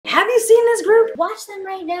seen this group? Watch them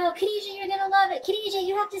right now. Khadija, you're gonna love it. Khadija,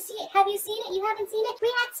 you have to see it. Have you seen it? You haven't seen it?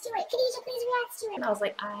 React to it. Khadija, please react to it. And I was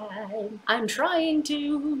like, I'm trying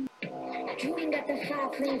to.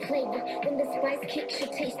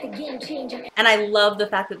 And I love the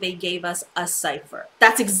fact that they gave us a cipher.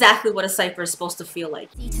 That's exactly what a cipher is supposed to feel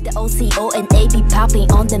like. The OCO and AB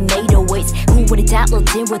popping on the made weights. Who would have doubted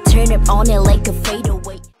it would turn up on it like a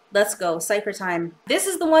fadeaway? Let's go, cipher time. This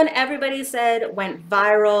is the one everybody said went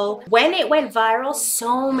viral. When it went viral,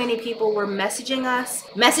 so many people were messaging us,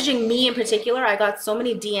 messaging me in particular. I got so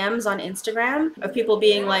many DMs on Instagram of people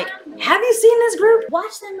being like, have you seen this group?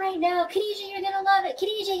 Watch them right now. Khadija, you're gonna love it.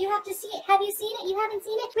 Khadija, you have to see it. Have you seen it? You haven't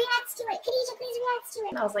seen it? React to it. Khadija, please react to it.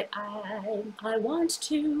 And I was like, I want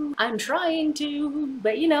to. I'm trying to.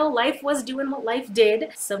 But you know, life was doing what life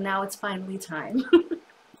did. So now it's finally time.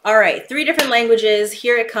 All right, 3 different languages.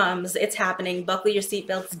 Here it comes. It's happening. Buckle your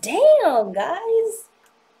seatbelts. Damn, guys.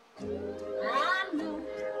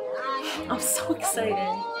 I'm so excited.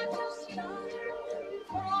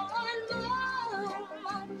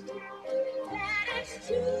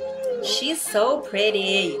 She's so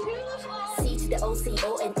pretty. The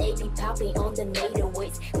OCO and AB popping on the made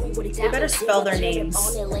weights. They better spell their names.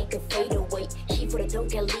 On it like a fadeaway. She for the don't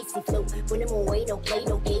get lazy flow. When I'm away, no play,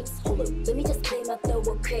 no games. Hold up, let me just play my flow,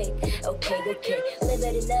 okay.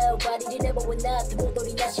 Let it know, body you never went out. The motor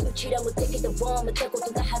na she would cheat, I'm taking the one, but that goes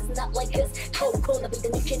to the house not like us. Cocona be the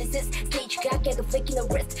new genesis. Stage got get a flicking the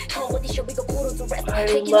wrist. Come with the show, we go put on the rest. I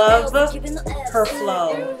love her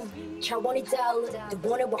flow. 차원이 달라 The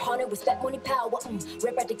one we're hunting with that money power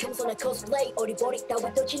Rap at the comes on a cosplay 어리버리 따위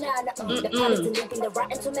떠진 않아 The promise to loop in the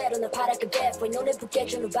rotten tomato 나 파랗게 death When no never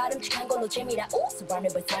get you no bottom 착한 건너 재미라 Ooh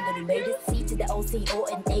surrounded by somebody made it C to the OCO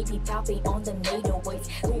and AP popping on the made weights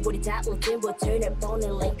Who would it die within will turn up on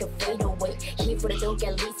it like a fadeaway Here for the don't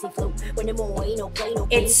get lazy flow When I'm away no play no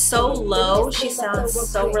It's so low she sounds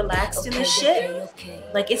so relaxed in this shit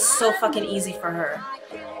like it's so fucking easy for her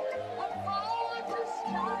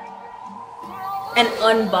and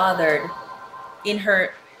unbothered in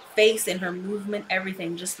her face, in her movement,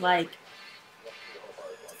 everything, just like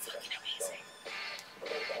fucking amazing.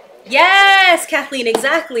 Yes, Kathleen,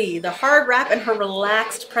 exactly. The hard rap and her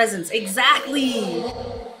relaxed presence, exactly.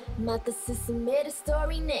 made a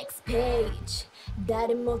story next page.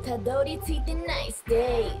 다른 못하더니 the night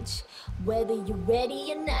stage. Whether you're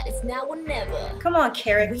ready or not, it's now or never. Come on,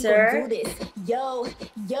 character. We gon' do this. Yo,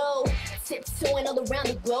 tiptoeing all around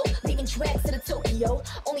the globe, leaving tracks to the Tokyo.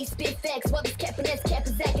 Only spit facts while this cap and that's cap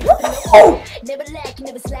is acting. Never lacking,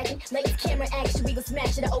 never slacking. Like it's camera action, we gon'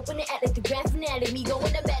 smash it. I open it at like the grand finale. Me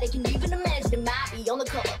going dramatic, can you even imagine the might be on the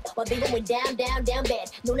cover while they going down bad.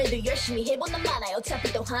 너네들 열심히 해보는 많아요.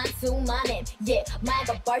 어차피 또 한숨만해. Yeah, my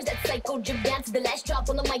got bars that psycho drip down to the last drop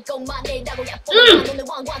on the mic. Go my name, 나고 약보다 오늘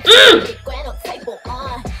왕왕. Grand typo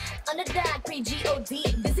on the dot, pre-G-O-D.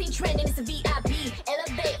 This ain't trending, it's a VIP.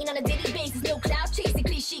 Elevating on a daily basis, no cloud chasing,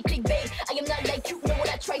 cliche, clickbait. I am not like you, know what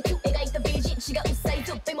I try to. 애가 있다 vision, she got inside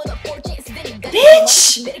to fame on the fortune.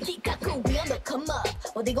 Bitch! Better keep cool, we on the come up.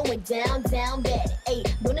 While they going down bad. Ayy,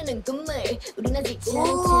 너네는 금물, 우린 아직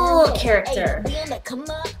Ooh, character. We on the come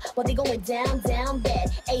up, while they going down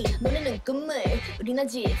bad. Ayy, 너네는 금물, 우린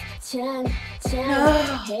아직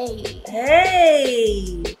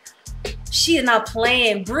Hey! She is not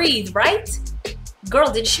playing. Breathe, right? Girl,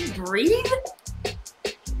 did she breathe?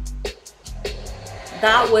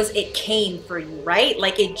 That was, it came for you, right?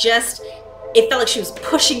 Like it felt like she was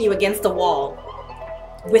pushing you against the wall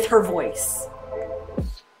with her voice.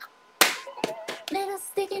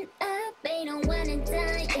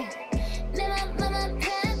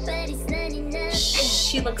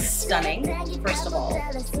 She looks stunning, first of all.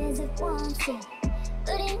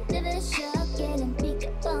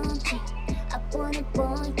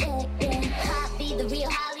 The real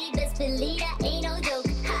Holly, best believe that ain't no joke.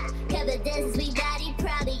 Ha, cover dances, we body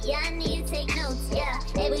proudly. Yeah, I need to take notes. Yeah,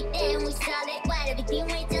 everything we solid, white, everything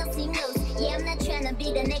we just see knows. Yeah, I'm not trying to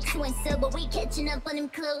be the next one, so but we catching up on them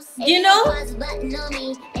close. You know? Button on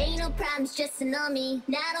me. Ain't no problems, just on me.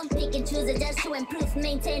 Now I don't pick and choose, I just show and proof.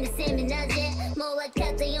 Maintain the same energy. More like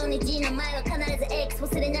카타요니지 너 말로 카나라서 X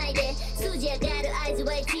보스를 나에게 수지야 가루 eyes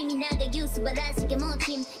white 팀이 나가 유수 바라시게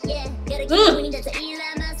멋짐. Yeah, gotta keep winning, that's a Elon.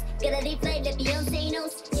 Gotta replay the Beyonce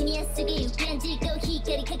knows. 신이야 속에 유캔지고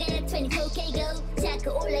희결이 카가야 24K go.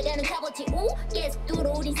 자꾸 올라가는 값어치 우 계속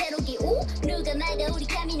들어오린 새로기 우 누가 말가 우리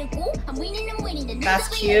감히는 우 I'm winning That's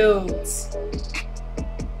cute.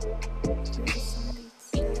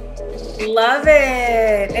 Love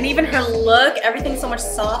it. And even her look, everything's so much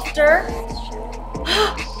softer.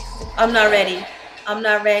 I'm not ready.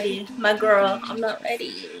 My girl, I'm not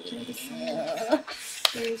ready.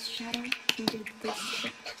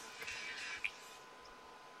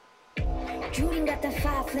 Jurin got that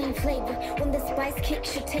fire flame flavor. When the spice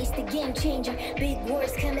kicks, you taste the game changer. Big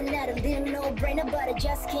words coming out of little no brainer, but I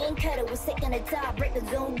just can't cut it. We're sick on the top, break the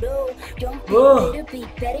zone, no. Don't be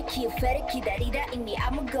better, keep better, keep that eat in me.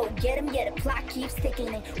 I'ma go get him, yeah, the clock keeps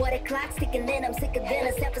ticking in. What a clock sticking in, I'm sicker than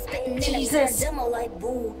a self spitting in. Jesus. I'm demo like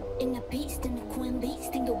boo. In the beast, in the queen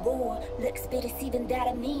beast, in the war. Looks better, even that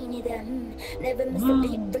I mean either. Never miss a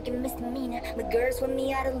beat, freaking misdemeanor. The girls with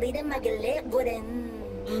me out of leading, my get wouldn't.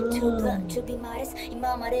 Too blunt to be modest.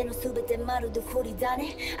 今までのすべてまるで振りだ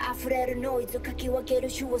ね。溢れるノイズをかき分ける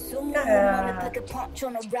手話数。Mama pack a punch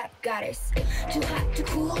on a rap goddess. Too hot to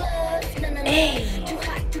cool off, na na na. Too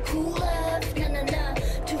hot to cool off, na na na.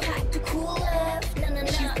 Too hot to cool off, na na na.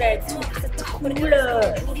 She said too hot to cool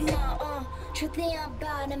off. 초대한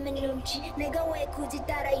바람의 눈치 내가 왜 굳이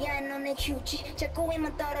따라야 해 너네 규칙 자꾸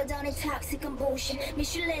위만 떨어져 내 toxic and bullshit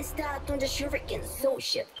Michelin star 동자 shuriken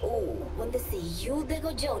social Ooh, when they see you they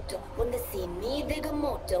go Johto when they see me they go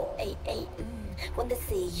Moto ay, ay, when they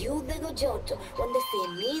see you they go Johto when they see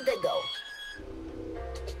me they go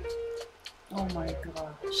Oh my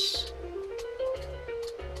gosh.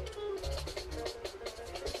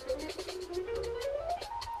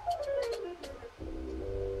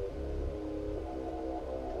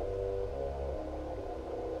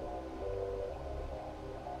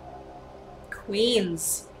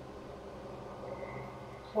 Queens.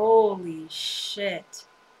 Holy shit.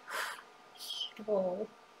 Oh.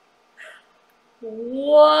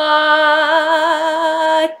 What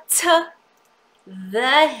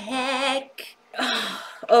the heck?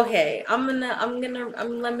 Okay,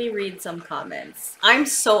 let me read some comments. I'm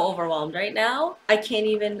so overwhelmed right now. I can't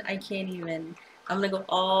even. I'm gonna go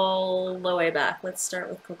all the way back. Let's start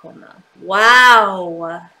with Cocona.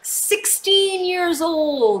 Wow, 16 years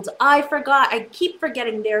old. I forgot. I keep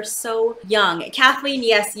forgetting they're so young. Kathleen,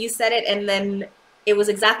 yes, you said it, and then it was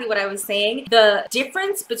exactly what I was saying. The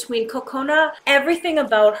difference between Cocona, everything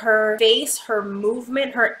about her face, her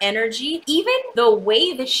movement, her energy, even the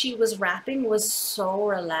way that she was rapping was so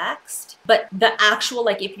relaxed. But the actual,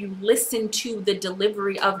 like, if you listen to the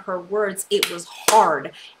delivery of her words, it was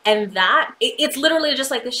hard. And that, it's literally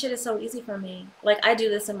just like, this shit is so easy for me. Like, I do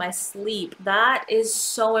this in my sleep. That is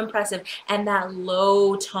so impressive. And that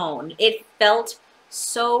low tone, it felt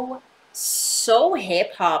so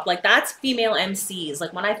hip hop. Like, that's female MCs.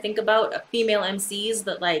 Like, when I think about female MCs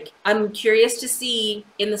that, like, I'm curious to see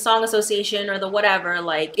in the Song Association or the whatever,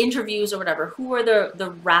 like, interviews or whatever, who are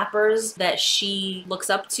the rappers that she looks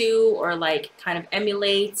up to or, like, kind of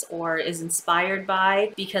emulates or is inspired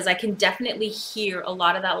by, because I can definitely hear a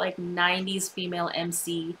lot of that, like, 90s female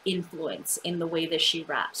MC influence in the way that she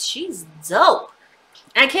raps. She's dope.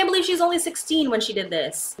 And I can't believe she's only 16 when she did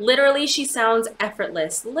this. Literally, she sounds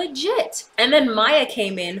effortless. Legit. And then Maya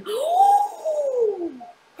came in.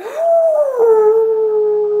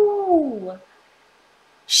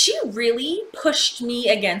 She really pushed me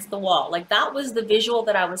against the wall. Like, that was the visual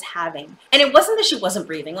that I was having. And it wasn't that she wasn't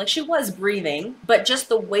breathing. Like, she was breathing, but just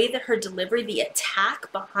the way that her delivery, the attack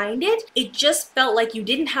behind it, it just felt like you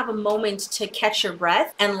didn't have a moment to catch your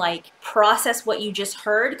breath and, like, process what you just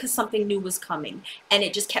heard, because something new was coming. And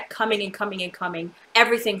it just kept coming and coming and coming.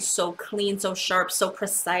 Everything's so clean, so sharp, so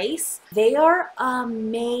precise. They are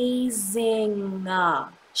amazing.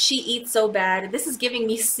 She eats so bad. This is giving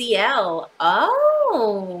me CL.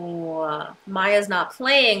 Oh, Maya's not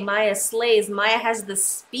playing. Maya slays. Maya has the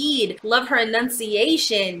speed. Love her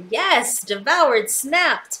enunciation. Yes, devoured,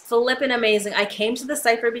 snapped. Flippin' amazing. I came to the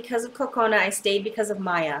cypher because of Cocona. I stayed because of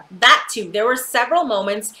Maya. That too. There were several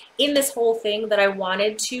moments in this whole thing that I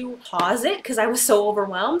wanted to pause it because I was so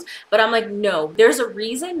overwhelmed. But I'm like, no, there's a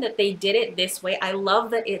reason that they did it this way. I love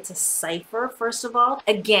that it's a cypher, first of all.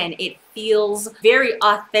 Again, it feels very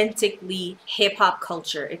authentically hip-hop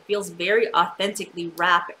culture. It feels very authentically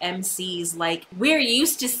rap MCs. Like, we're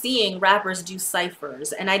used to seeing rappers do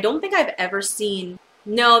ciphers, and I don't think I've ever seen,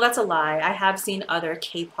 no, that's a lie. I have seen other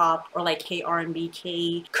K-pop or like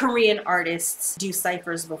K-R&B, Korean artists do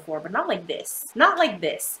ciphers before, but not like this. Not like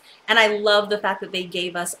this. And I love the fact that they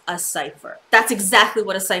gave us a cipher. That's exactly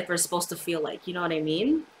what a cipher is supposed to feel like, you know what I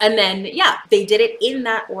mean? And then, yeah, they did it in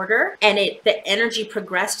that order, and the energy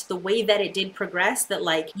progressed the way that it did progress, that,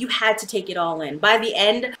 like, you had to take it all in. By the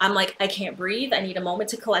end, I'm like, I can't breathe. I need a moment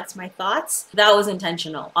to collect my thoughts. That was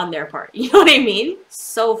intentional on their part. You know what I mean?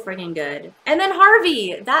 So freaking good. And then Harvey,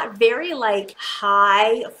 Harvey, that very like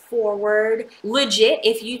high forward, legit,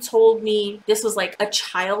 if you told me this was like a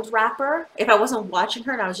child rapper, if I wasn't watching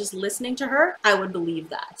her and I was just listening to her, I would believe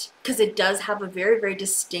that. Because it does have a very, very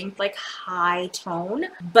distinct like high tone,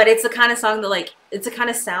 but it's the kind of song that like, it's a kind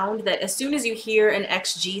of sound that as soon as you hear an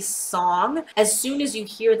XG song, as soon as you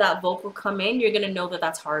hear that vocal come in, you're gonna know that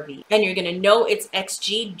that's Harvey. And you're gonna know it's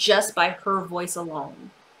XG just by her voice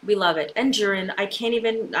alone. We love it. And Jurin, I can't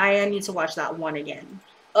even, I need to watch that one again.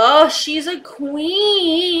 Oh, she's a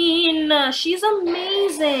queen. She's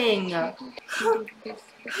amazing.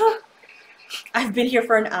 I've been here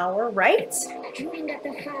for an hour, right?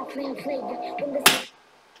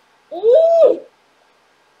 Ooh.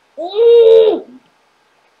 Ooh.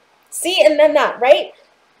 See, and then that, right?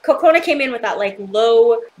 Cocona came in with that like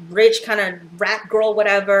low, rich kind of rap girl,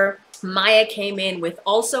 whatever. Maya came in with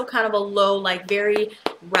also kind of a low, like very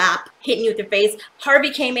rap, hitting you with your face. Harvey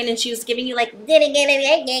came in and she was giving you like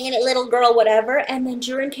little girl, whatever. And then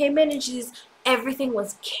Jurin came in and everything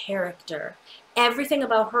was character. Everything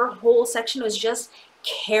about her whole section was just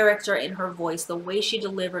character in her voice, the way she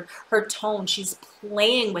delivered her tone. She's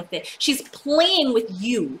playing with it. She's playing with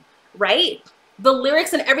you, right? The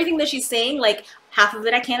lyrics and everything that she's saying, like half of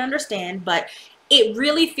it I can't understand, but it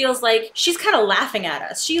really feels like she's kind of laughing at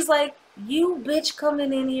us. She's like, you bitch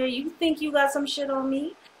coming in here, you think you got some shit on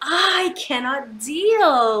me? I cannot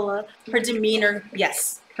deal. Her demeanor,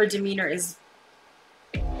 yes, her demeanor is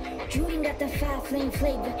Jurin got the five-flame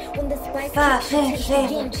flavor. When the spice Five-flame flavor.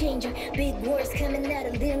 Game changer. Big words coming out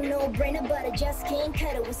of them, no brainer, but I just can't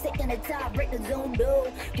cut it. We're sick on the top, break the zone, no.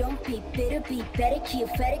 Don't be bitter, be better, keep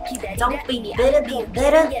better, keep that. Don't be bitter, be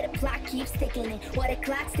better. Yeah, the clock keeps ticking in. While the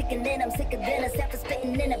clock's ticking in, I'm sicker than a self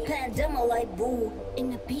spitting in a pandemic like boo. In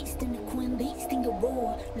the beast, in the queen beast, in the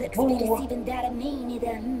roar. Looks better, even that I mean it.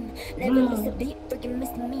 Never miss a beat, freaking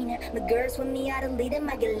misdemeanor. The girls with me out of leading,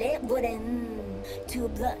 I get lit with it. Too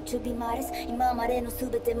blunt to be modest. 今までのす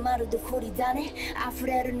べてまるで振りだね。溢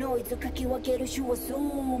れるノイズかき分ける手話数。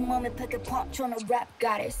Mommy pick a punch on a rap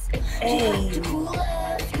goddess. Too hot to cool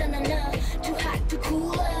off, na na na. Too hot to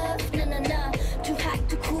cool off, na na na. Too hot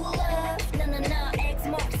to cool off, na na na. X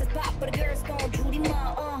marks the spot, but the girls gon' Judy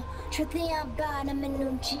ma. 최대한 반하면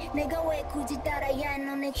눈치. 내가 왜 굳이 따라야 해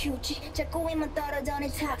너네 규칙. 자꾸 입만 떨어져 내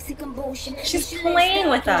toxic and bullshit. She's playing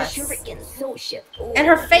with us. And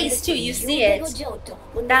her face too, you see it.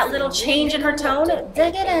 That little change in her tone.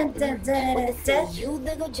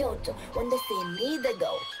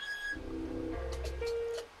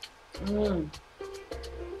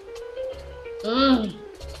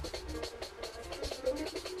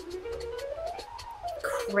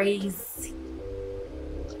 Crazy.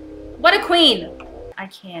 What a queen. I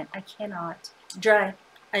cannot. Dry.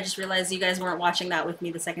 I just realized you guys weren't watching that with me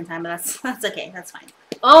the second time, but that's okay. That's fine.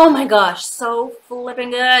 Oh my gosh, so flipping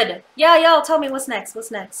good. Yeah, y'all, tell me what's next. What's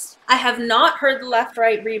next? I have not heard the Left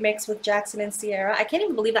Right remix with Jackson and Ciara. I can't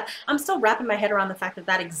even believe that. I'm still wrapping my head around the fact that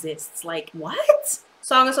that exists. Like, what?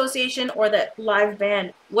 Song Association or the live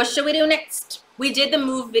band? What should we do next? We did the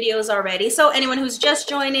move videos already, so anyone who's just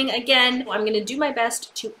joining, again, I'm gonna do my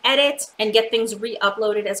best to edit and get things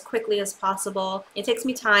re-uploaded as quickly as possible. It takes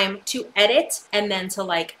me time to edit and then to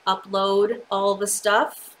like upload all the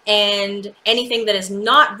stuff, and anything that is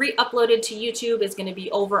not re-uploaded to YouTube is gonna be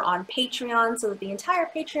over on Patreon so that the entire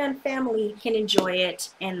Patreon family can enjoy it.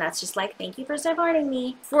 And that's just like, thank you for supporting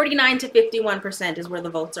me. 49 to 51% is where the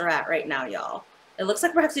votes are at right now, y'all. It looks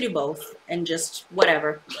like we're have to do both and just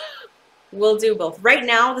whatever. We'll do both. Right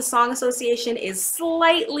now, the Song Association is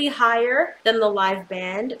slightly higher than the live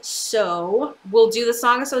band, so we'll do the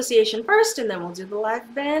Song Association first, and then we'll do the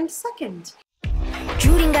live band second.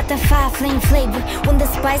 Jurin got the five-flame flavor. When the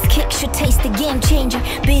spice kicks, your taste the game changer.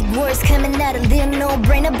 Big words coming out of them, no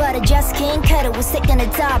brainer, but I just can't cut it. We're sick on the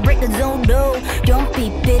top, break the zone, no. Don't be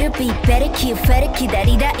bitter, be better, keep better, keep that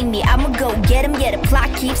in me. I'ma go get him, yeah, the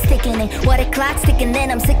clock keeps ticking in. While the clock's ticking in,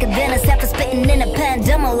 I'm sicker than a self spitting in a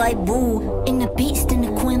pandemic like boo. In the beast, in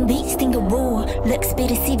the queen beast, in the roar. Looks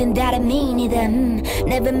better, even that I mean it.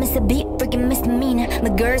 Never miss a beat, freaking misdemeanor. The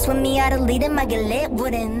girls with me out of leading, I get lit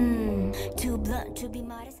with it. Too blunt to be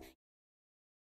modest.